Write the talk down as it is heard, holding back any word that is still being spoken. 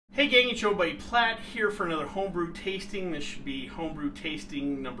Hey gang, it's your buddy Platt here for another homebrew tasting. This should be homebrew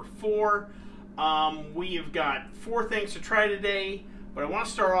tasting number 4. We have got 4 things to try today, but I want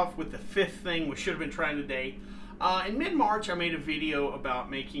to start off with the 5th thing we should have been trying today. In mid-March, I made a video about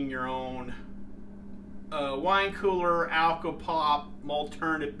making your own wine cooler, alcopop,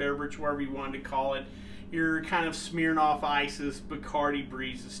 alternative beverage, whatever you wanted to call it. Your kind of Smirnoff ices, Bacardi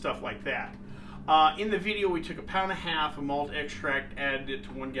breezes, stuff like that. In the video, we took 1.5 pounds of malt extract, added it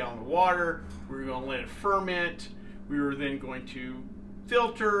to 1 gallon of water. We were going to let it ferment. We were then going to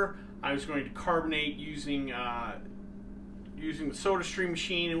filter. I was going to carbonate using the soda stream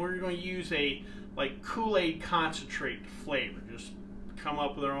machine, and we were going to use a like Kool-Aid concentrate flavor. Just come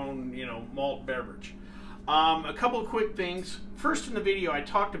up with our own, malt beverage. A couple of quick things. First, in the video, I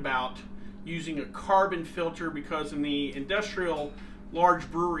talked about using a carbon filter because in the industrial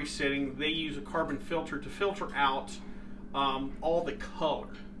large brewery setting, they use a carbon filter to filter out all the color.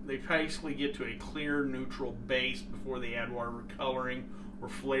 They basically get to a clear, neutral base before they add whatever coloring or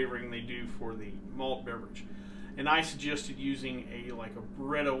flavoring they do for the malt beverage. And I suggested using a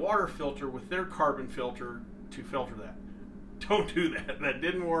Brita water filter with their carbon filter to filter that. Don't do that. That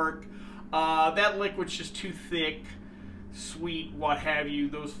didn't work. That liquid's just too thick, sweet, what have you.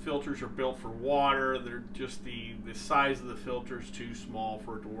 Those filters are built for water. They're just the size of the filter is too small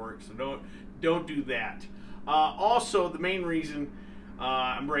for it to work, so don't do that. Also, the main reason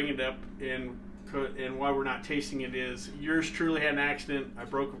I'm bringing it up and why we're not tasting it is yours truly had an accident. I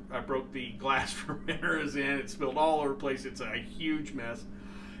broke the glass fermenters in. It spilled all over the place. It's a huge mess.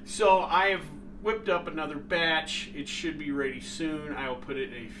 So I have whipped up another batch. It should be ready soon. I will put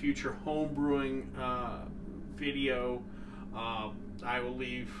it in a future home brewing video. I will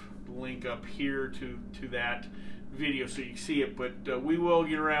leave the link up here to that video so you can see it, but we will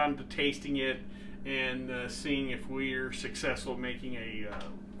get around to tasting it and seeing if we are successful making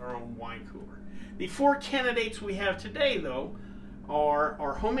our own wine cooler. The 4 candidates we have today, though, are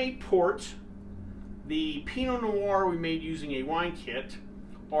our homemade port, the Pinot Noir we made using a wine kit,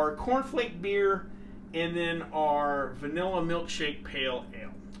 our Flakes Beer, and then our Vanilla Milkshake Pale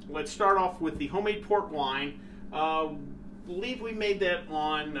Ale. Let's start off with the homemade port wine. Believe we made that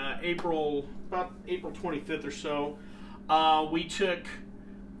on about April 25th or so.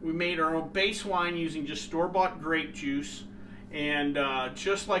 We made our own base wine using just store-bought grape juice, and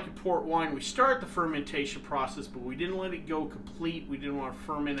just like a port wine, we started the fermentation process, but we didn't let it go complete. We didn't want to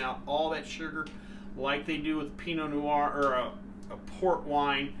ferment out all that sugar like they do with Pinot Noir or a port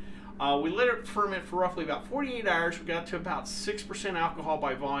wine. We let it ferment for roughly about 48 hours. We got to about 6% alcohol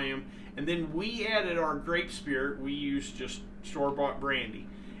by volume, and then we added our grape spirit. We used just store-bought brandy,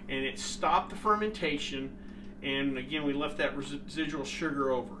 and it stopped the fermentation, and again we left that residual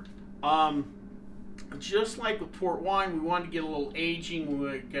sugar over. Just like with port wine, we wanted to get a little aging.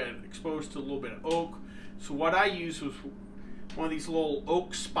 We got exposed to a little bit of oak, so what I used was one of these little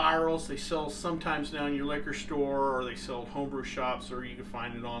oak spirals. They sell sometimes now in your liquor store, or they sell at homebrew shops, or you can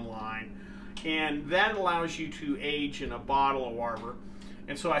find it online, and that allows you to age in a bottle of water.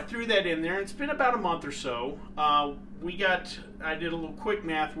 And so I threw that in there, and it's been about a month or so. I did a little quick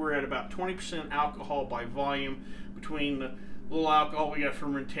math. We're at about 20% alcohol by volume between the little alcohol we got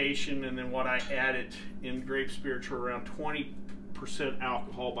fermentation and then what I added in grape spirits, are around 20%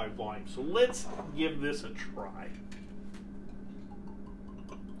 alcohol by volume. So let's give this a try.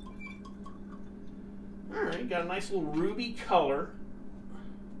 All right, got a nice little ruby color.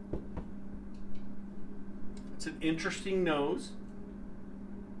 It's an interesting nose.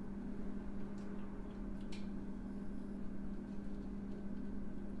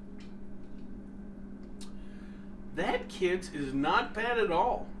 That, kids, is not bad at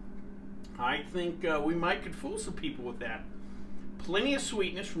all. I think we might could fool some people with that. Plenty of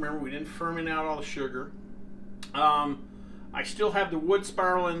sweetness. Remember, we didn't ferment out all the sugar. I still have the wood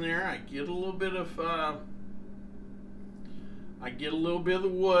spiral in there. I get a little bit of the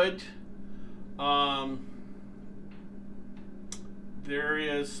wood. There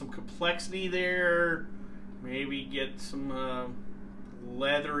is some complexity there. Maybe get some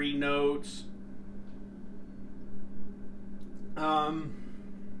leathery notes.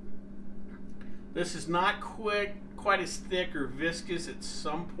 This is not quite as thick or viscous as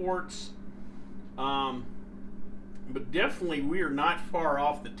some ports, but definitely we are not far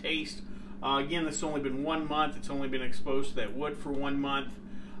off the taste. Again, this has only been 1 month. It's only been exposed to that wood for 1 month,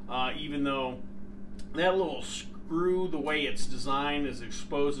 even though that little screw, the way it's designed, is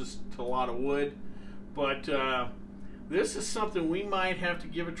exposes to a lot of wood. But this is something we might have to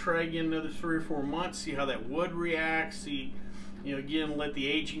give a try again another 3 or 4 months, see how that wood reacts, see, again, let the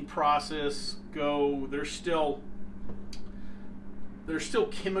aging process go. There's still there's still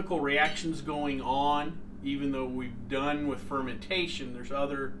chemical reactions going on, even though we've done with fermentation. There's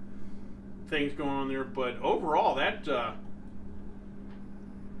other things going on there, but overall, that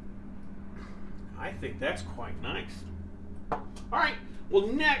I think that's quite nice. All right. Well,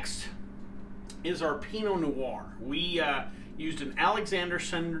 next is our Pinot Noir. We used an Alexander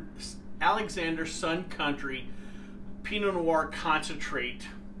Sun Country Pinot Noir concentrate.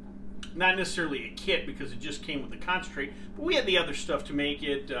 Not necessarily a kit because it just came with the concentrate, but we had the other stuff to make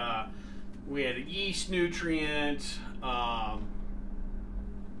it. We had a yeast nutrient,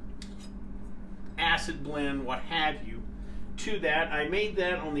 acid blend, what have you. To that, I made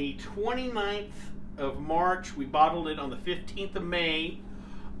that on the 29th of March. We bottled it on the 15th of May.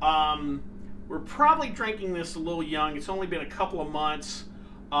 We're probably drinking this a little young. It's only been a couple of months,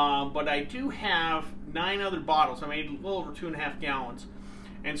 but I do have 9 other bottles. I made a little over 2.5 gallons.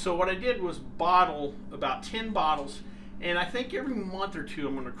 And so what I did was bottle about 10 bottles, and I think every month or two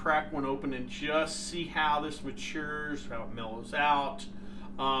I'm going to crack one open and just see how this matures, how it mellows out.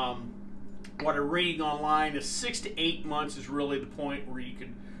 What I'm reading online is 6 to 8 months is really the point where you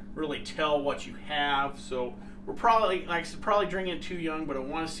can really tell what you have. So we're probably, like I said, probably drinking it too young, but I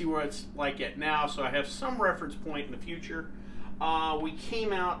want to see what it's like at now, so I have some reference point in the future. We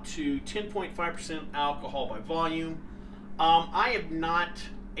came out to 10.5% alcohol by volume. I have not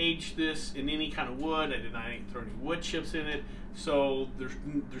aged this in any kind of wood. I did not throw any wood chips in it, so there's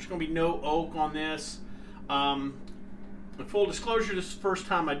going to be no oak on this. In full disclosure, this is the first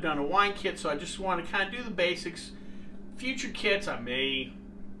time I've done a wine kit, so I just want to kind of do the basics. Future kits, I may,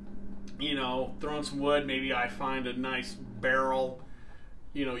 you know, throw in some wood. Maybe I find a nice barrel,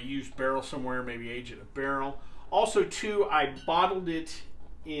 you know, used barrel somewhere, maybe age it in a barrel. Also, too, I bottled it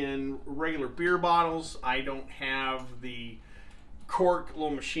in regular beer bottles. I don't have the cork little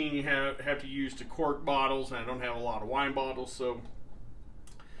machine you have to use to cork bottles, and I don't have a lot of wine bottles, so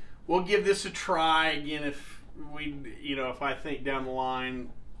we'll give this a try again. If we, you know, if I think down the line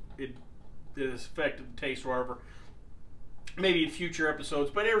it has affected the taste or whatever, maybe in future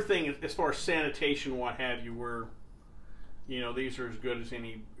episodes. But everything as far as sanitation, what have you, were, you know, these are as good as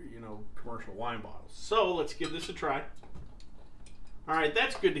any, you know, commercial wine bottles. So let's give this a try. All right,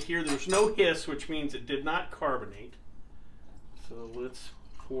 that's good to hear. There's no hiss, which means it did not carbonate. So let's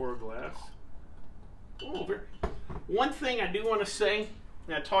pour a glass. Oh, one thing I do want to say,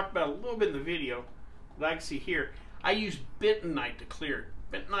 and I talked about a little bit in the video, that I can see here, I use bentonite to clear it.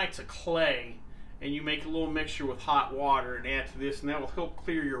 Bentonite's a clay, and you make a little mixture with hot water and add to this, and that will help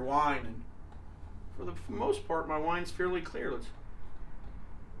clear your wine. And for the most part, my wine's fairly clear.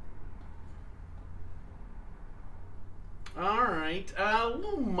 All right, a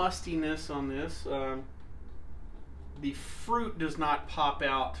little mustiness on this. The fruit does not pop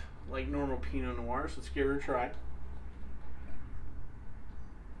out like normal Pinot Noir, so let's give it a try.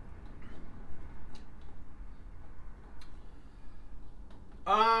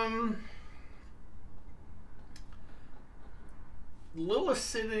 Little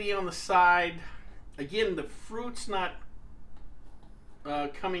acidity on the side. Again, the fruit's not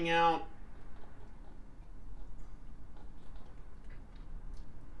coming out.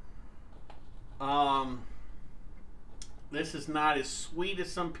 This is not as sweet as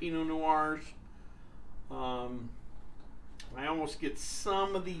some Pinot Noirs. I almost get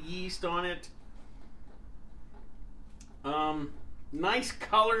some of the yeast on it. Nice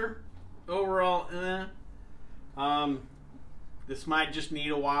color overall. This might just need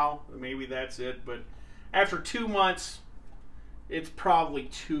a while. Maybe that's it. But after 2 months, it's probably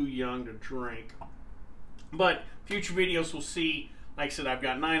too young to drink. But future videos will see. Like I said, I've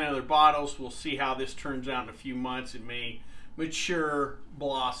got 9 other bottles. We'll see how this turns out in a few months. It may mature,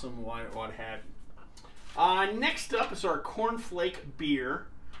 blossom, what have you. Next up is our Cornflake Beer.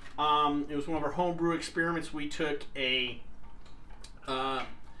 It was one of our homebrew experiments. We took a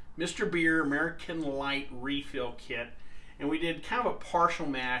Mr. Beer American Light refill kit, and we did kind of a partial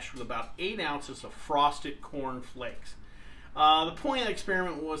mash with about 8 ounces of frosted corn flakes. The point of the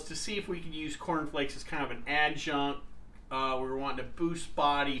experiment was to see if we could use corn flakes as kind of an adjunct. We were wanting to boost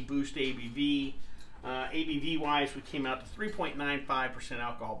body, boost ABV. ABV-wise, we came out to 3.95%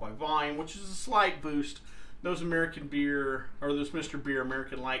 alcohol by volume, which is a slight boost. Those American Beer, or those Mr. Beer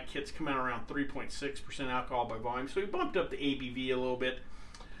American Light kits come out around 3.6% alcohol by volume, so we bumped up the ABV a little bit.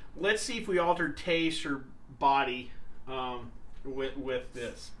 Let's see if we altered taste or body with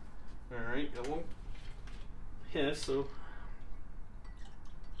this. All right, got a little hiss, so.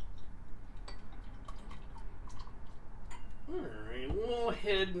 Alright, a little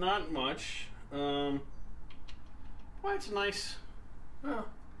head, not much. Well, it's nice.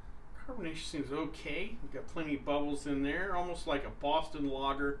 Carbonation seems okay. We've got plenty of bubbles in there, almost like a Boston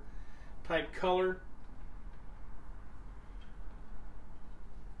lager type color.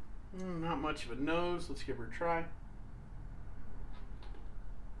 Not much of a nose. Let's give her a try.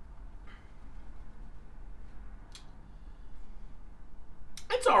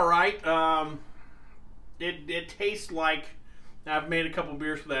 It's all right. It tastes like, I've made a couple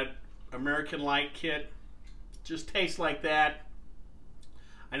beers with that American Light kit. Just tastes like that.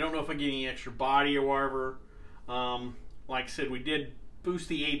 I don't know if I get any extra body or whatever. Like I said, we did boost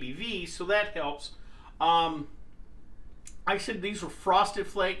the ABV, so that helps. I said these were frosted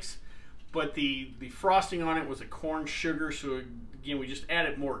flakes, but the frosting on it was a corn sugar. So again, we just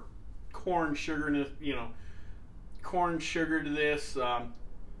added more corn sugar, corn sugar to this. Yeah,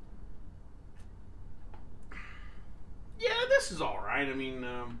 this is all right. I mean,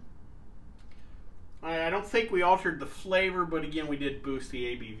 I don't think we altered the flavor, but again, we did boost the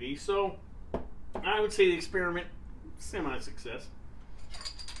ABV. So I would say the experiment, semi-success.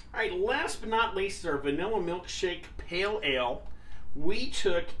 All right, last but not least is our Vanilla Milkshake Pale Ale. We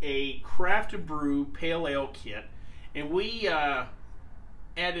took a Craft Brew Pale Ale kit, and we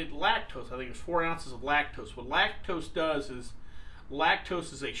added lactose. I think it was 4 ounces of lactose. What lactose does is,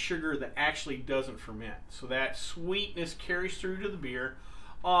 lactose is a sugar that actually doesn't ferment. So that sweetness carries through to the beer.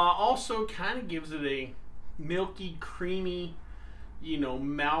 Also kind of gives it a milky, creamy,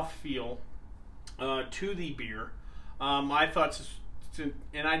 mouthfeel to the beer. I thought,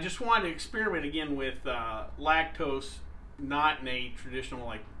 and I just wanted to experiment again with lactose, not in a traditional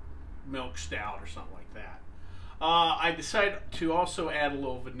like milk stout or something like that. I decided to also add a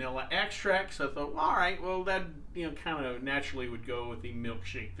little vanilla extract, so I thought, all right, well that kind of naturally would go with the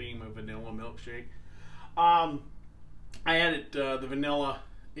milkshake theme of vanilla milkshake. I added the vanilla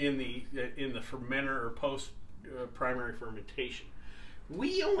in the fermenter or post primary fermentation.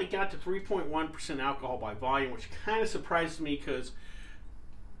 We only got to 3.1% alcohol by volume, which kind of surprised me because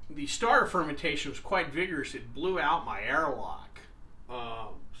the starter fermentation was quite vigorous. It blew out my airlock.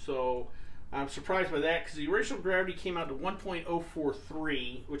 So I'm surprised by that because the original gravity came out to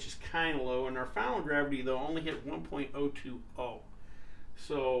 1.043, which is kind of low, and our final gravity, though, only hit 1.020.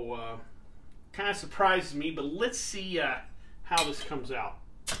 So kind of surprises me, but let's see how this comes out.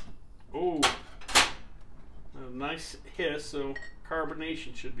 Oh, a nice hiss, so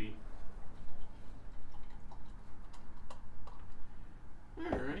carbonation should be.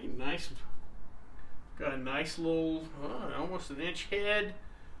 All right, nice. Got a nice little, almost an inch head.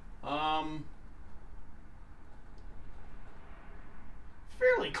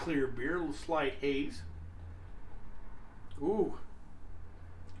 Fairly clear beer, a little slight haze. Ooh,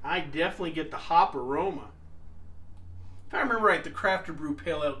 I definitely get the hop aroma. If I remember right, the Craft Brew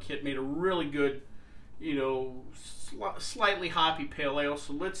Pale Ale kit made a really good, slightly hoppy pale ale.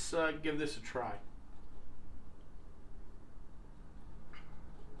 So let's give this a try.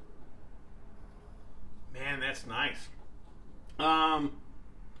 Man, that's nice. I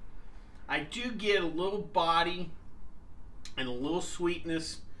do get a little body and a little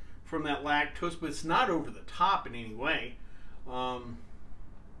sweetness from that lactose, but it's not over the top in any way.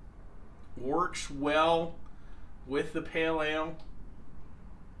 Works well with the pale ale.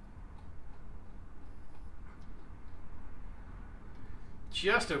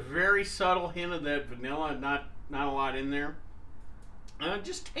 Just a very subtle hint of that vanilla, not a lot in there.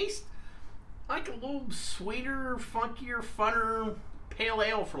 Just tastes like a little sweeter, funkier, funner pale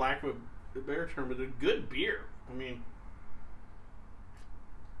ale, for lack of a better term, but a good beer. I mean,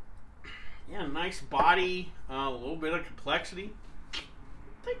 yeah, nice body, a little bit of complexity. I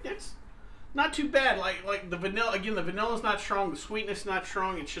think that's not too bad. Like the vanilla, again, the vanilla's not strong, the sweetness not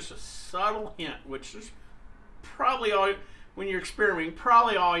strong. It's just a subtle hint, which is probably all, when you're experimenting,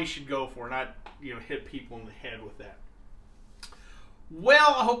 probably all you should go for, not hit people in the head with that.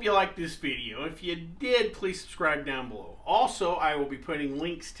 Well, I hope you liked this video. If you did, please subscribe down below. Also, I will be putting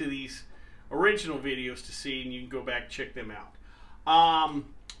links to these original videos to see, and you can go back and check them out.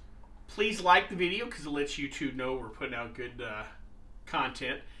 Please like the video because it lets YouTube know we're putting out good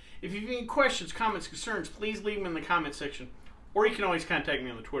content. If you have any questions, comments, concerns, please leave them in the comment section, or you can always contact me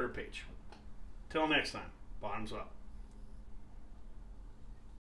on the Twitter page. Till next time, bottoms up.